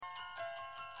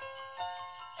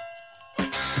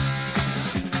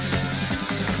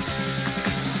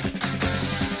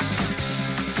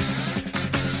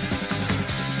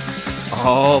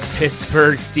Oh,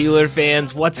 Pittsburgh Steelers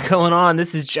fans, what's going on?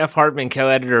 This is Jeff Hartman,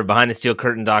 co-editor of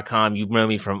BehindTheSteelCurtain.com. You know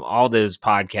me from all those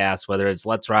podcasts, whether it's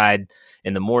Let's Ride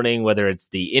in the morning, whether it's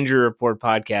the Injury Report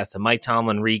podcast, the Mike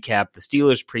Tomlin recap, the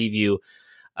Steelers preview.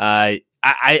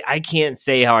 I can't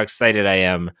say how excited I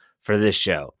am for this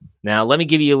show. Now, let me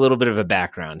give you a little bit of a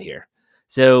background here.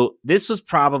 So this was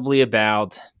probably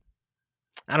about,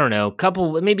 I don't know,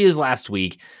 maybe it was last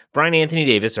week. Brian Anthony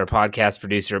Davis, our podcast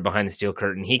producer Behind the Steel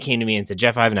Curtain, he came to me and said,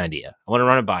 Jeff, I have an idea. I want to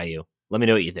run it by you. Let me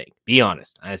know what you think. Be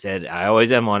honest. I said, I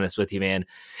always am honest with you, man.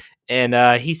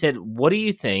 And he said, what do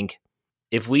you think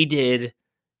if we did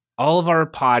all of our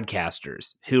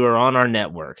podcasters who are on our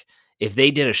network, if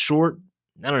they did a short,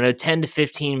 10 to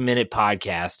 15 minute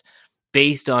podcast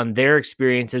based on their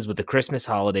experiences with the Christmas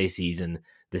holiday season,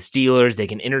 the Steelers, they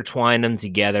can intertwine them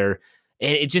together.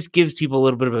 And it just gives people a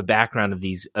little bit of a background of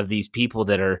these people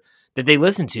that they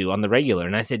listen to on the regular.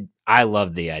 And I said, I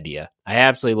love the idea. I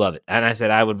absolutely love it. And I said,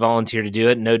 I would volunteer to do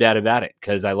it. No doubt about it.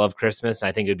 Because I love Christmas. And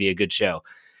I think it would be a good show.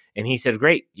 And he said,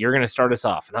 great, you're going to start us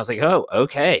off. And I was like, oh,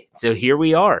 okay. So here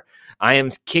we are. I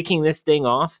am kicking this thing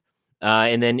off.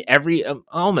 And then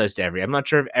almost every, I'm not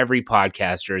sure if every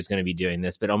podcaster is going to be doing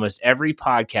this, but almost every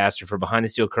podcaster for Behind the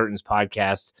Steel Curtains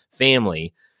podcast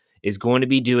family is going to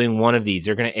be doing one of these.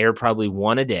 They're going to air probably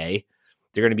one a day.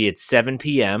 They're going to be at 7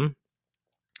 p.m.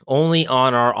 only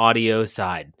on our audio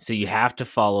side. So you have to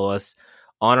follow us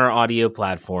on our audio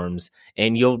platforms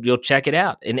and you'll check it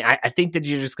out. And I think that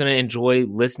you're just going to enjoy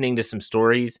listening to some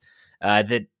stories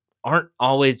that aren't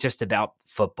always just about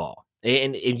football.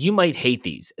 And you might hate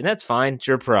these, and that's fine. It's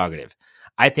your prerogative.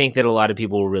 I think that a lot of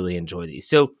people will really enjoy these.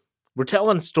 So we're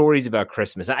telling stories about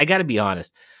Christmas. I got to be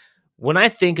honest. When I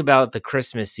think about the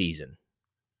Christmas season,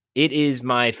 it is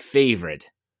my favorite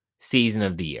season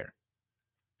of the year,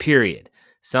 period.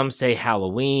 Some say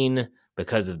Halloween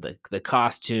because of the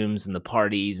costumes and the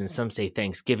parties, and some say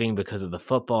Thanksgiving because of the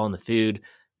football and the food.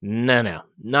 No,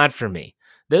 not for me.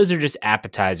 Those are just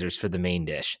appetizers for the main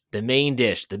dish. The main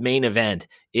dish, the main event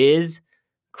is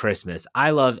Christmas.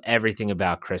 I love everything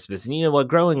about Christmas. And you know what?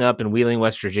 Growing up in Wheeling,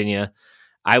 West Virginia,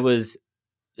 it was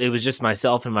just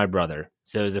myself and my brother.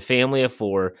 So it was a family of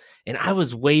 4, and I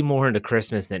was way more into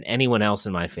Christmas than anyone else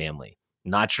in my family.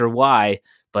 Not sure why,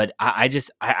 but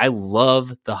I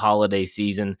love the holiday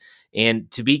season.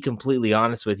 And to be completely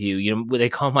honest with you, they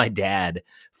call my dad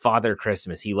Father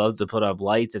Christmas. He loves to put up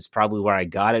lights. It's probably where I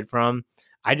got it from.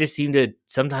 I just seem to,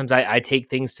 sometimes I take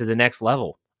things to the next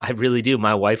level. I really do.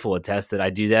 My wife will attest that I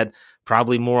do that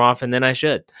probably more often than I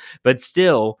should. But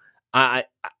still, I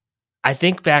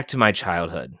think back to my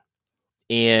childhood,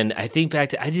 and I think back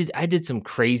to I did some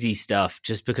crazy stuff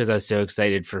just because I was so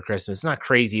excited for Christmas. Not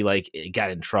crazy like it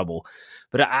got in trouble,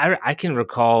 but I can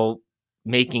recall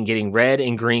getting red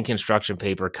and green construction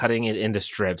paper, cutting it into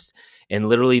strips, and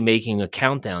literally making a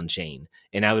countdown chain.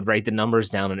 And I would write the numbers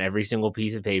down on every single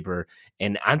piece of paper.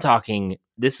 And I'm talking,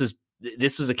 this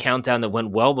was a countdown that went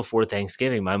well before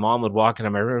Thanksgiving. My mom would walk into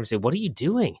my room and say, "What are you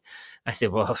doing?" I said,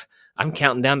 "Well, I'm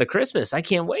counting down to Christmas. I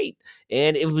can't wait."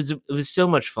 And it was so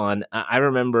much fun. I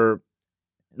remember,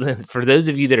 for those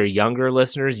of you that are younger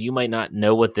listeners, you might not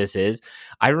know what this is.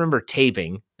 I remember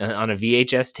taping on a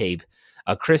VHS tape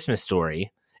A Christmas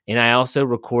Story, and I also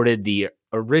recorded the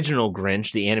original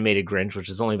Grinch, the animated Grinch, which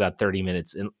is only about 30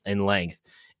 minutes in length.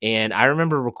 And I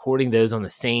remember recording those on the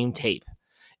same tape.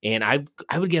 And I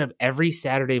would get up every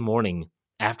Saturday morning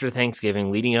after Thanksgiving,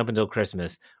 leading up until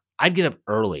Christmas. I'd get up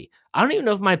early. I don't even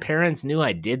know if my parents knew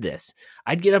I did this.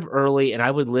 I'd get up early and I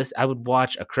would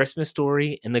watch A Christmas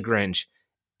Story and the Grinch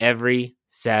every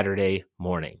Saturday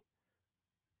morning.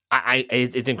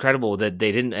 It's incredible that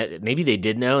they didn't, maybe they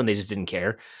did know and they just didn't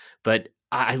care, but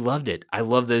I loved it. I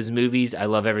love those movies. I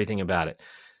love everything about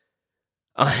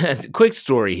it. Quick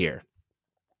story here.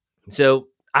 So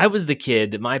I was the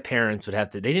kid that my parents would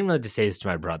they didn't really have to say this to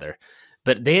my brother,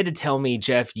 but they had to tell me,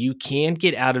 Jeff, you can't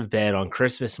get out of bed on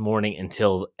Christmas morning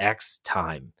until X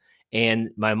time. And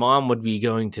my mom would be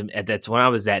that's when I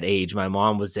was that age. My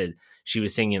mom she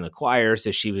was singing in the choir.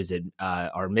 So she was at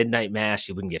our midnight mass.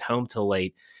 She wouldn't get home till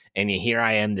late. And here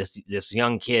I am, this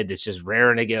young kid that's just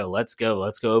raring to go. Let's go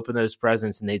open those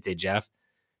presents. And they'd say, Jeff,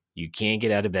 you can't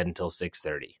get out of bed until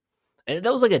 6:30. And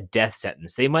that was like a death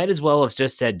sentence. They might as well have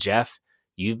just said, Jeff,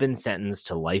 you've been sentenced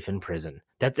to life in prison.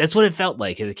 That's what it felt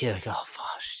like as a kid. Like, oh,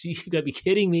 gosh, you gotta be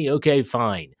kidding me. Okay,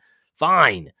 fine.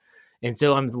 And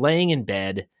so I'm laying in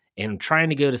bed and I'm trying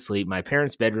to go to sleep. My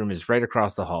parents' bedroom is right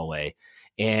across the hallway.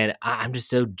 And I'm just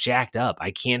so jacked up.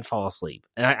 I can't fall asleep.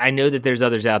 And I know that there's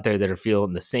others out there that are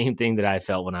feeling the same thing that I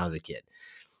felt when I was a kid.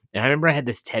 And I remember I had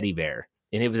this teddy bear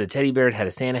and it was a teddy bear. It had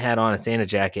a Santa hat on, a Santa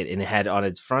jacket, and it had on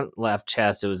its front left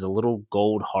chest, it was a little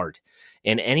gold heart.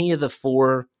 And any of the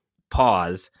four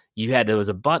paws, there was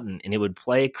a button, and it would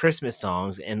play Christmas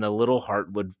songs, and the little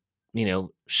heart would,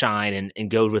 shine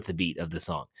and go with the beat of the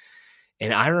song.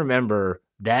 And I remember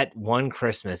that one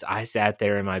Christmas, I sat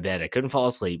there in my bed. I couldn't fall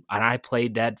asleep, and I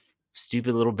played that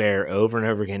stupid little bear over and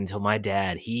over again until my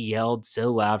dad, he yelled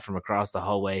so loud from across the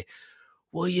hallway,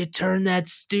 "Will you turn that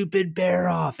stupid bear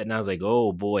off?" And I was like,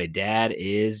 oh boy, Dad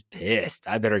is pissed.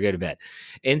 I better go to bed.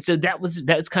 And so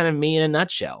that's kind of me in a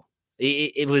nutshell.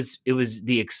 It was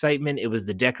the excitement. It was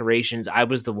the decorations. I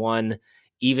was the one,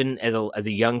 even as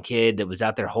a young kid, that was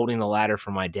out there holding the ladder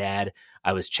for my dad.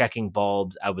 I was checking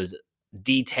bulbs. I was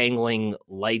detangling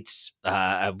lights.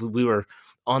 We were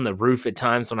on the roof at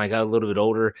times when I got a little bit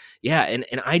older. Yeah. And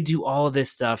I do all of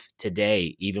this stuff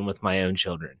today, even with my own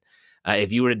children.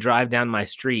 If you were to drive down my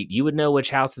street, you would know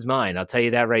which house is mine. I'll tell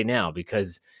you that right now,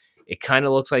 because it kind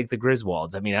of looks like the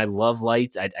Griswolds. I mean, I love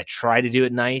lights. I try to do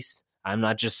it nice. I'm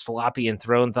not just sloppy and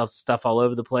throwing stuff all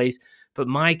over the place. But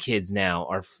my kids now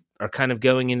are kind of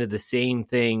going into the same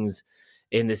things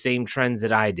in the same trends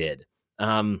that I did.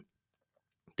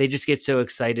 They just get so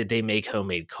excited. They make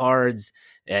homemade cards.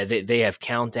 They have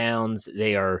countdowns.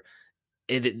 They are,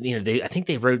 I think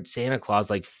they wrote Santa Claus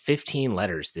like 15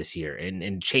 letters this year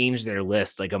and changed their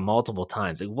list like a multiple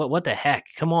times. Like what the heck?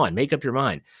 Come on, make up your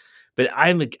mind. But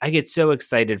I get so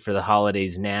excited for the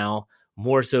holidays now,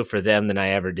 more so for them than I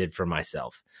ever did for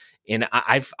myself. And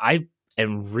I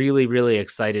am really, really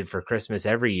excited for Christmas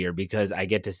every year because I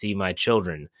get to see my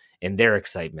children and their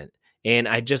excitement. And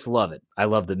I just love it. I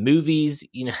love the movies.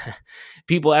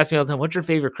 People ask me all the time, "What's your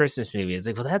favorite Christmas movie?" It's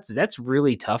like, well, that's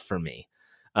really tough for me.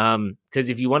 Because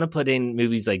if you want to put in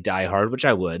movies like Die Hard, which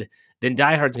I would, then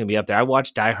Die Hard's gonna be up there. I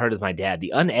watched Die Hard with my dad,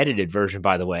 the unedited version,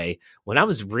 by the way, when I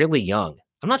was really young.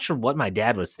 I'm not sure what my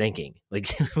dad was thinking. Like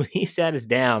when he sat us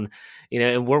down,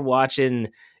 and we're watching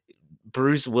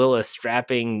Bruce Willis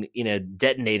strapping,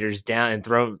 detonators down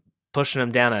and pushing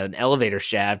them down an elevator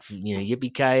shaft.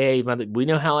 Yippee-ki-yay, mother. We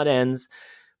know how it ends.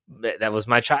 That was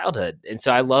my childhood, and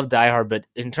so I love Die Hard. But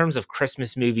in terms of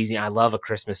Christmas movies, I love A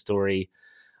Christmas Story.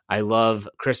 I love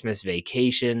Christmas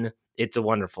Vacation. It's a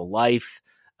Wonderful Life.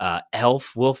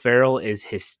 Elf, Will Ferrell is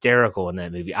hysterical in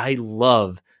that movie. I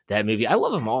love that movie. I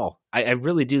love them all. I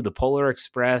really do. The Polar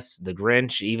Express, The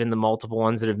Grinch, even the multiple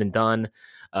ones that have been done.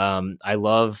 I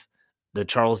love the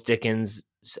Charles Dickens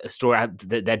story.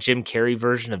 That Jim Carrey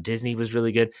version of Disney was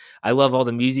really good. I love all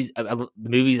the movies. I love the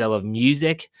movies. I love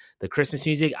music, the Christmas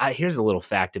music. Here's a little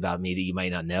fact about me that you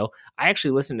might not know. I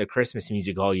actually listen to Christmas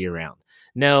music all year round.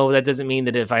 No, that doesn't mean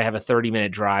that if I have a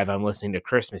 30-minute drive, I'm listening to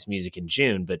Christmas music in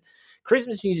June, but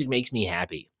Christmas music makes me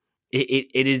happy.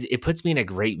 It puts me in a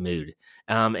great mood.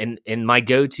 And my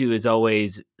go-to is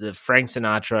always the Frank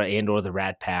Sinatra and or the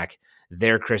Rat Pack.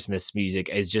 Their Christmas music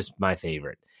is just my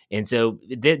favorite. And so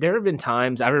there have been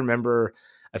times, I remember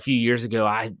a few years ago,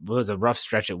 it was a rough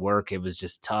stretch at work. It was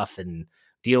just tough and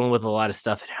dealing with a lot of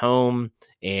stuff at home.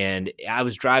 And I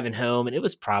was driving home, and it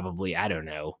was probably, I don't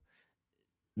know,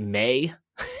 May.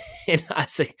 And I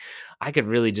was like, I could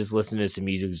really just listen to some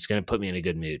music that's going to put me in a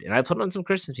good mood. And I put on some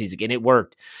Christmas music, and it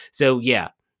worked. So yeah,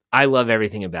 I love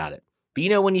everything about it.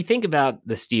 But when you think about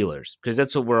the Steelers, because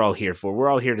that's what we're all here for. We're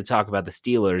all here to talk about the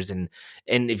Steelers. And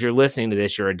if you're listening to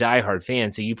this, you're a diehard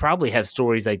fan, so you probably have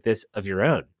stories like this of your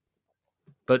own.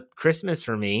 But Christmas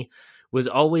for me was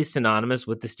always synonymous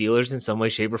with the Steelers in some way,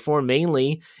 shape, or form,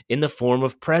 mainly in the form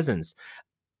of presents.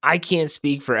 I can't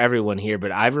speak for everyone here,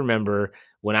 but I remember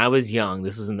when I was young,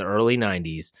 this was in the early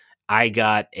 90s, I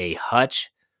got a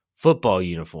Hutch football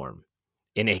uniform,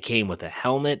 and it came with a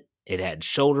helmet. It had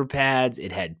shoulder pads.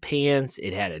 It had pants.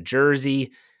 It had a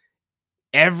jersey.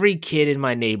 Every kid in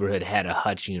my neighborhood had a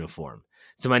Hutch uniform.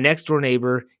 So my next door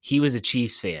neighbor, he was a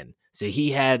Chiefs fan. So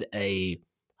he had a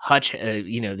Hutch,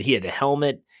 he had the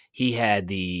helmet. He had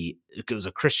it was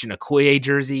a Christian Okoye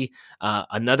jersey.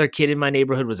 Another kid in my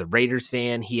neighborhood was a Raiders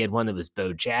fan. He had one that was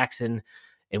Bo Jackson.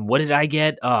 And what did I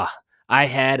get? I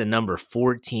had a number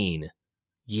 14.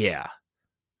 Yeah.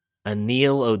 A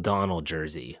Neil O'Donnell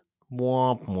jersey.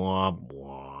 Womp, womp,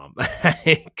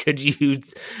 womp. Could you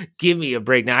give me a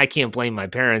break? Now, I can't blame my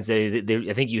parents. I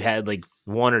think you had like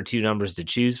one or two numbers to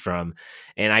choose from,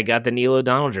 and I got the Neil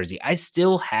O'Donnell jersey. I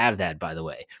still have that, by the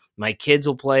way. My kids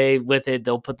will play with it.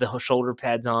 They'll put the shoulder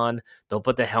pads on. They'll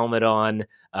put the helmet on.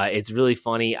 It's really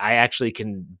funny. I actually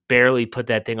can barely put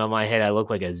that thing on my head. I look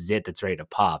like a zit that's ready to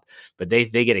pop, but they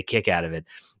get a kick out of it.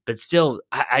 But still,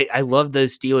 I love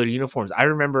those Steeler uniforms. I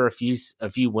remember a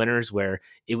few winters where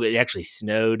it actually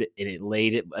snowed and it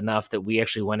laid enough that we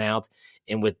actually went out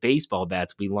and with baseball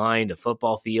bats, we lined a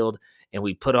football field and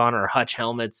we put on our hutch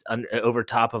helmets over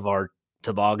top of our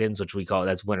toboggans, which we call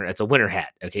that's winter. It's a winter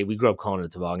hat. Okay. We grew up calling it a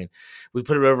toboggan. We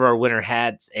put it over our winter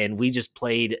hats and we just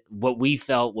played what we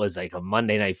felt was like a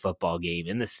Monday Night Football game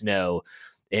in the snow.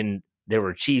 And there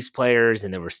were Chiefs players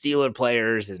and there were Steeler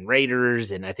players and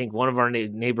Raiders. And I think one of our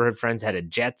neighborhood friends had a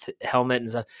Jets helmet and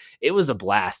stuff. It was a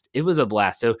blast. It was a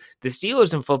blast. So the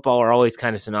Steelers in football are always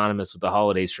kind of synonymous with the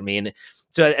holidays for me. And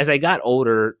so as I got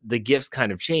older, the gifts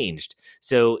kind of changed.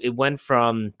 So it went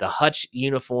from the hutch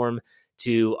uniform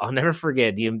to, I'll never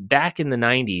forget, back in the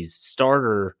 90s,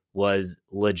 starter was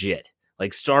legit.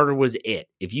 Like starter was it.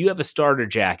 If you have a starter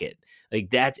jacket, like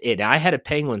that's it. Now, I had a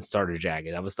Penguin starter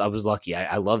jacket. I was lucky.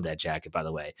 I love that jacket, by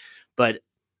the way. But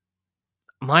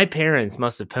my parents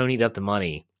must have ponied up the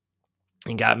money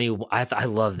and got me. I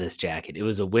love this jacket. It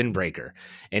was a windbreaker.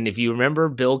 And if you remember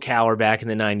Bill Cowher back in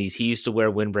the 90s, he used to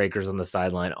wear windbreakers on the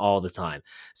sideline all the time.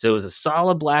 So it was a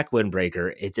solid black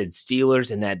windbreaker. It said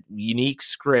Steelers in that unique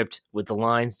script with the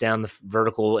lines down the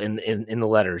vertical in the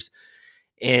letters.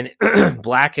 And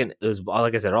black, and it was,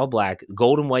 like I said, all black,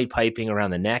 gold and white piping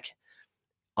around the neck,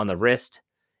 on the wrist.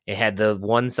 It had the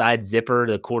one side zipper,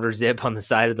 the quarter zip on the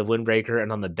side of the windbreaker,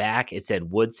 and on the back it said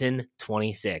Woodson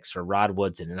 26 for Rod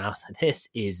Woodson. And I was like, this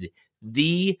is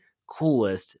the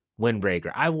coolest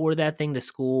windbreaker. I wore that thing to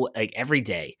school like every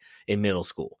day in middle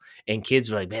school, and kids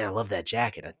were like, "Man, I love that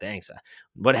jacket." Thanks.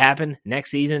 What happened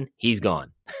next season? He's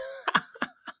gone.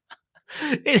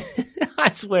 I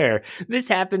swear, this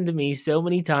happened to me so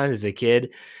many times as a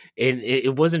kid. And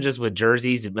it wasn't just with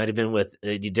jerseys. It might have been with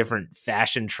different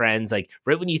fashion trends. Like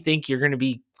right when you think you're going to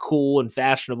be cool and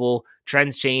fashionable,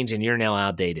 trends change and you're now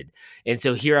outdated. And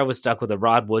so here I was stuck with a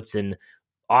Rod Woodson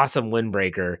awesome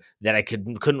windbreaker that I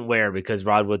couldn't wear because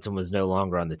Rod Woodson was no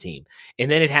longer on the team. And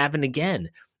then it happened again.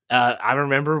 I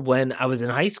remember when I was in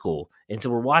high school. And so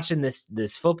we're watching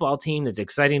this football team that's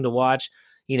exciting to watch,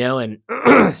 and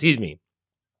excuse me,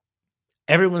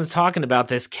 everyone's talking about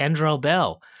this Kendrell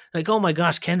Bell. Like, oh my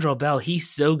gosh, Kendrell Bell, he's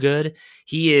so good.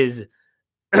 He is,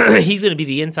 he's going to be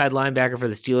the inside linebacker for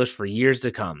the Steelers for years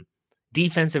to come.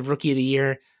 Defensive Rookie of the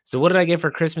Year. So what did I get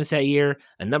for Christmas that year?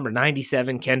 A number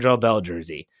 97 Kendrell Bell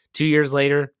jersey. 2 years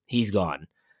later, he's gone.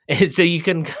 And so you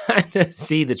can kind of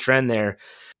see the trend there.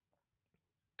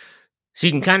 So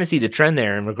you can kind of see the trend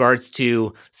there in regards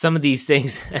to some of these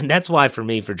things. And that's why for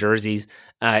me, for jerseys,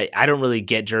 I don't really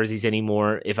get jerseys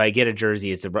anymore. If I get a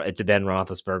jersey, it's a Ben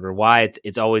Roethlisberger. Why?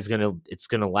 It's always going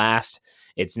to last.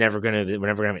 It's never going to, we're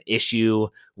never going to have an issue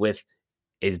with,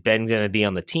 is Ben going to be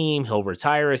on the team? He'll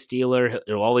retire a Steeler.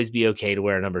 It'll always be okay to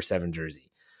wear a number 7 jersey.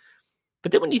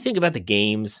 But then when you think about the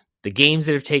games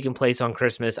that have taken place on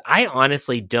Christmas, I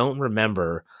honestly don't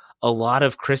remember a lot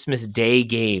of Christmas Day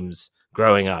games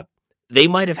growing up. They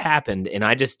might have happened, and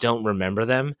I just don't remember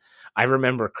them. I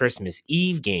remember Christmas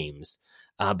Eve games,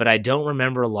 but I don't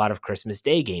remember a lot of Christmas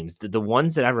Day games. The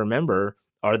ones that I remember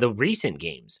are the recent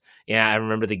games. Yeah, I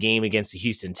remember the game against the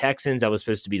Houston Texans. That was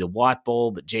supposed to be the Watt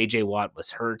Bowl, but J.J. Watt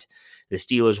was hurt. The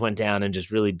Steelers went down and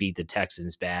just really beat the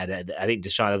Texans bad. I think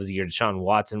that was the year Deshaun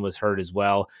Watson was hurt as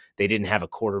well. They didn't have a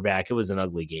quarterback. It was an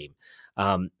ugly game.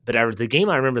 But the game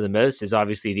I remember the most is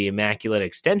obviously the Immaculate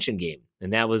Extension game.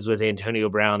 And that was with Antonio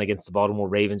Brown against the Baltimore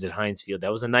Ravens at Heinz Field.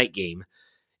 That was a night game.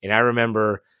 And I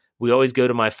remember we always go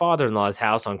to my father-in-law's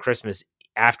house on Christmas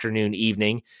afternoon,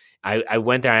 evening. I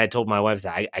went there and I told my wife,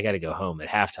 I got to go home at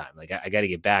halftime. Like I got to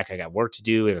get back. I got work to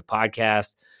do. We have a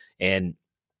podcast. And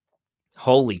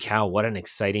holy cow, what an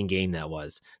exciting game that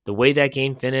was. The way that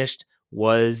game finished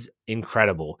was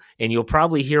incredible. And you'll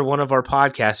probably hear one of our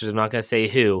podcasters, I'm not going to say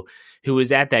who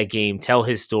was at that game, tell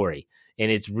his story. And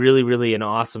it's really, really an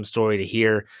awesome story to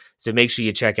hear. So make sure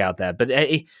you check out that. But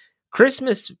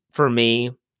Christmas for me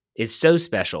is so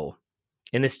special.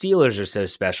 And the Steelers are so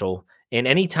special. And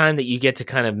any time that you get to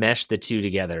kind of mesh the two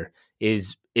together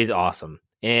is awesome.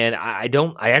 And I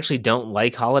actually don't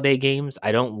like holiday games.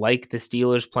 I don't like the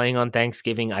Steelers playing on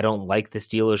Thanksgiving. I don't like the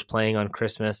Steelers playing on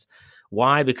Christmas.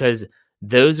 Why? Because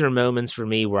those are moments for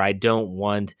me where I don't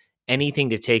want anything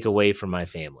to take away from my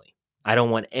family. I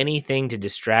don't want anything to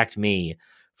distract me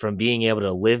from being able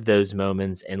to live those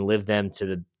moments and live them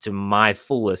to my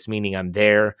fullest, meaning I'm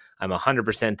there, I'm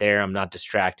 100% there, I'm not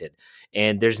distracted.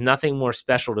 And there's nothing more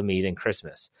special to me than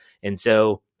Christmas. And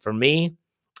so for me,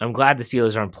 I'm glad the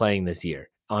Steelers aren't playing this year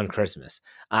on Christmas.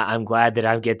 I'm glad that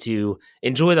I get to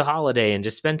enjoy the holiday and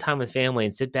just spend time with family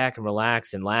and sit back and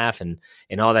relax and laugh and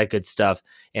all that good stuff.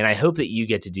 And I hope that you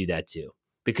get to do that too,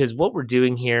 because what we're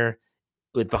doing here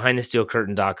with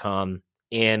BehindTheSteelCurtain.com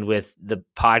and with the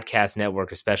podcast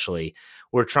network especially,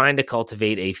 we're trying to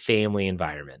cultivate a family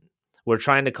environment. We're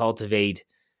trying to cultivate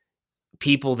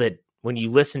people that when you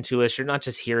listen to us, you're not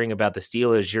just hearing about the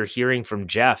Steelers, you're hearing from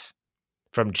Jeff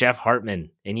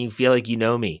Hartman, and you feel like you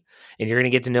know me, and you're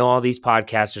going to get to know all these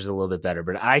podcasters a little bit better.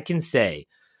 But I can say,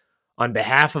 on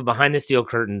behalf of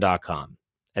BehindTheSteelCurtain.com,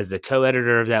 as the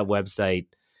co-editor of that website,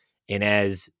 and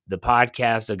as the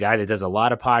podcast, a guy that does a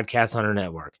lot of podcasts on our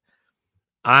network,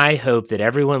 I hope that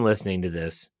everyone listening to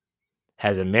this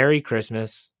has a Merry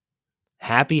Christmas,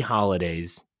 Happy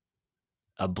Holidays,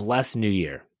 a blessed New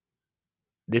Year.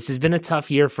 This has been a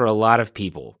tough year for a lot of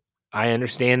people. I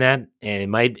understand that, and it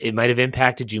might have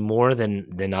impacted you more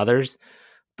than others,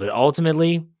 but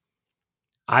ultimately,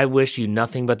 I wish you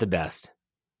nothing but the best.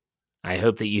 I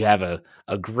hope that you have a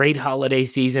great holiday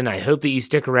season. I hope that you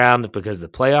stick around because the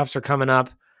playoffs are coming up.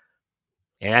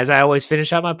 And as I always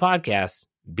finish out my podcast,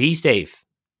 be safe,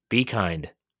 be kind,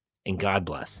 and God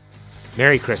bless.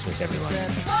 Merry Christmas, everyone.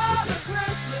 We'll see.